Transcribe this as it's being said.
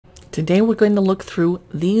Today we're going to look through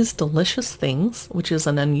These Delicious Things, which is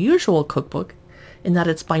an unusual cookbook in that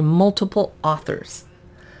it's by multiple authors.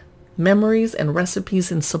 Memories and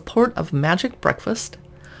recipes in support of Magic Breakfast,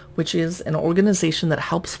 which is an organization that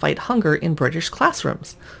helps fight hunger in British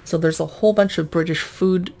classrooms. So there's a whole bunch of British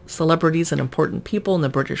food celebrities and important people in the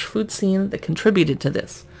British food scene that contributed to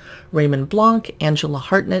this. Raymond Blanc, Angela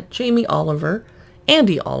Hartnett, Jamie Oliver,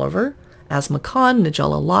 Andy Oliver, Asma Khan,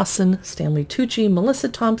 Nigella Lawson, Stanley Tucci, Melissa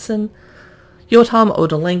Thompson, Yotam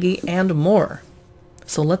Ottolenghi, and more.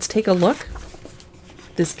 So let's take a look.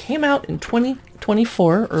 This came out in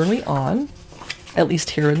 2024 early on, at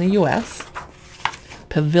least here in the US.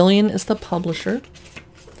 Pavilion is the publisher.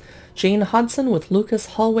 Jane Hodson with Lucas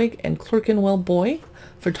Hallwig and Clerkenwell Boy.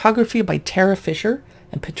 Photography by Tara Fisher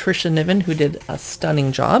and Patricia Niven, who did a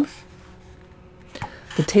stunning job.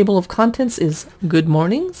 The table of contents is Good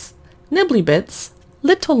Mornings, Nibbly Bits,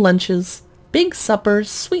 Little Lunches, Big Suppers,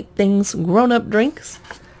 Sweet Things, Grown-Up Drinks,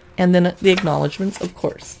 and then the acknowledgements, of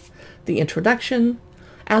course. The introduction.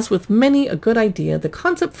 As with many a good idea, the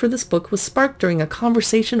concept for this book was sparked during a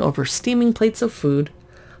conversation over steaming plates of food,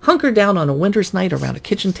 hunkered down on a winter's night around a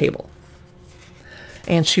kitchen table.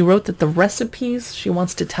 And she wrote that the recipes, she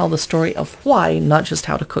wants to tell the story of why, not just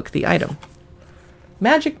how to cook the item.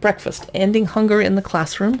 Magic Breakfast, Ending Hunger in the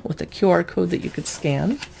Classroom, with a QR code that you could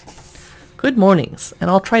scan. Good Mornings, and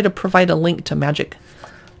I'll try to provide a link to Magic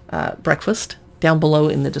Breakfast down below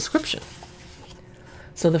in the description.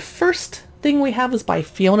 So the first thing we have is by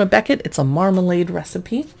Fiona Beckett. It's a marmalade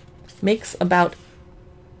recipe. Makes about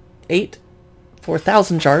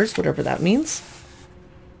 4,000 jars, whatever that means.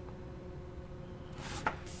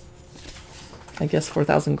 I guess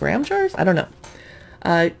 4,000 gram jars? I don't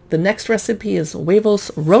know. The next recipe is Huevos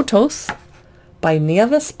Rotos by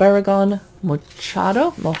Nieves Barragon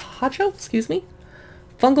Mochacho,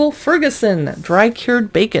 Fungal Ferguson, dry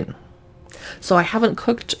cured bacon. So I haven't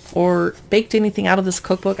cooked or baked anything out of this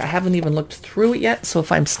cookbook. I haven't even looked through it yet. So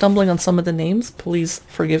if I'm stumbling on some of the names, please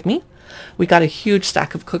forgive me. We got a huge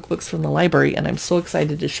stack of cookbooks from the library, and I'm so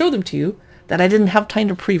excited to show them to you that I didn't have time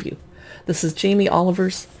to preview. This is Jamie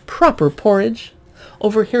Oliver's Proper Porridge.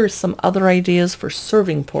 Over here is some other ideas for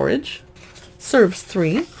serving porridge. Serves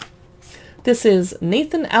 3. This is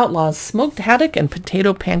Nathan Outlaw's Smoked Haddock and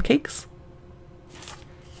Potato Pancakes.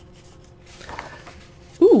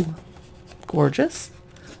 Ooh, gorgeous.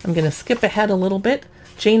 I'm going to skip ahead a little bit.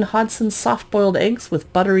 Jane Hodson's Soft-Boiled Eggs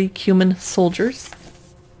with Buttery Cumin Soldiers.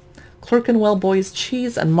 Clerkenwell Boy's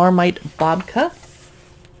Cheese and Marmite Babka.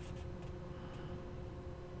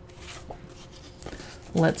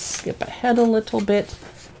 Let's skip ahead a little bit.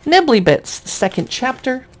 Nibbly Bits, the second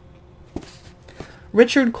chapter.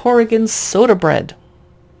 Richard Corrigan's Soda Bread.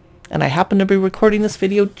 And I happen to be recording this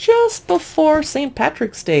video just before St.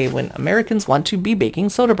 Patrick's Day, when Americans want to be baking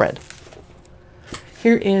soda bread.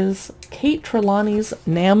 Here is Kate Trelawney's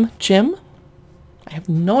Nam Jim. I have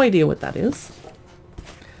no idea what that is.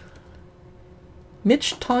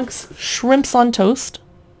 Mitch Tonk's Shrimps on Toast.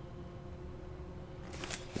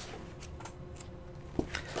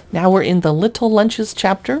 Now we're in the Little Lunches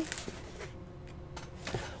chapter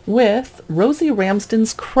with Rosie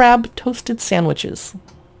Ramsden's Crab Toasted Sandwiches.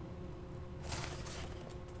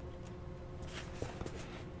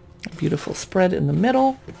 A beautiful spread in the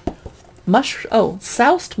middle.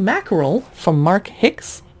 Soused Mackerel from Mark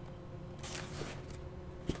Hicks.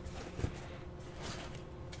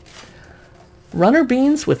 Runner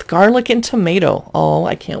Beans with Garlic and Tomato. Oh,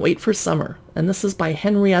 I can't wait for summer. And this is by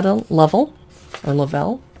Henrietta Lavelle.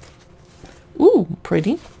 Ooh,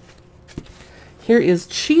 pretty. Here is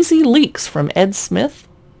Cheesy Leeks from Ed Smith.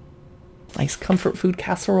 Nice comfort food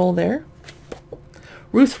casserole there.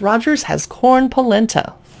 Ruth Rogers has corn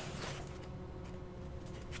polenta.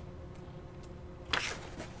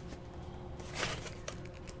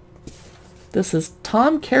 This is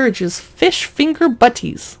Tom Carriage's Fish Finger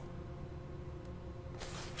Butties.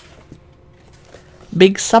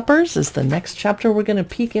 Big Suppers is the next chapter we're going to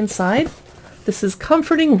peek inside. This is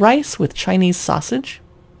Comforting Rice with Chinese Sausage.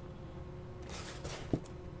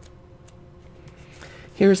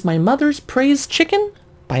 Here's My Mother's Praised Chicken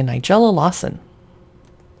by Nigella Lawson.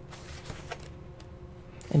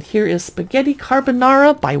 And here is Spaghetti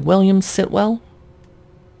Carbonara by William Sitwell.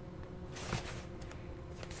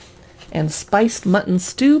 And Spiced Mutton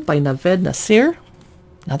Stew by Naved Nasir.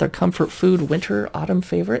 Another comfort food winter autumn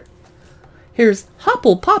favorite. Here's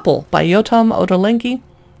Hopple Popple by Yotam Ottolenghi.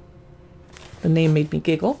 The name made me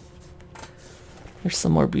giggle. There's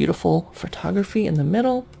some more beautiful photography in the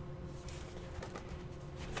middle.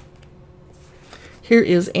 Here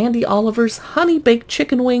is Andy Oliver's Honey Baked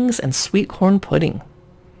Chicken Wings and Sweet Corn Pudding.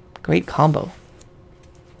 Great combo.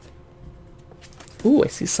 Ooh, I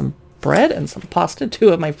see some bread and some pasta, two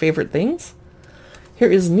of my favorite things.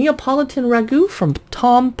 Here is Neapolitan ragu from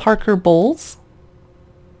Tom Parker Bowles.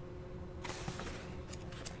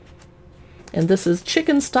 And this is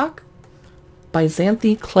chicken stock by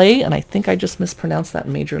Xanthi Clay, and I think I just mispronounced that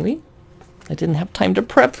majorly. I didn't have time to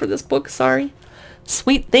prep for this book, sorry.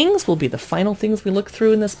 Sweet Things will be the final things we look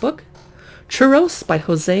through in this book. Churros by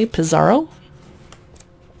Jose Pizarro.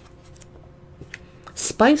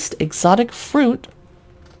 Spiced Exotic Fruit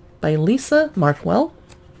by Lisa Markwell.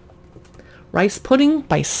 Rice Pudding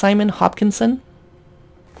by Simon Hopkinson.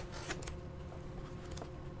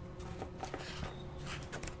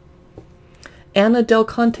 Anna Del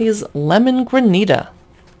Conte's Lemon Granita.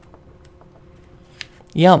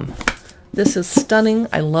 Yum. This is stunning.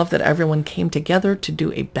 I love that everyone came together to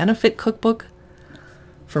do a benefit cookbook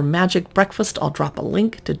for Magic Breakfast. I'll drop a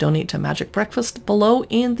link to donate to Magic Breakfast below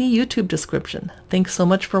in the YouTube description. Thanks so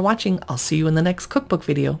much for watching. I'll see you in the next cookbook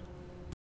video.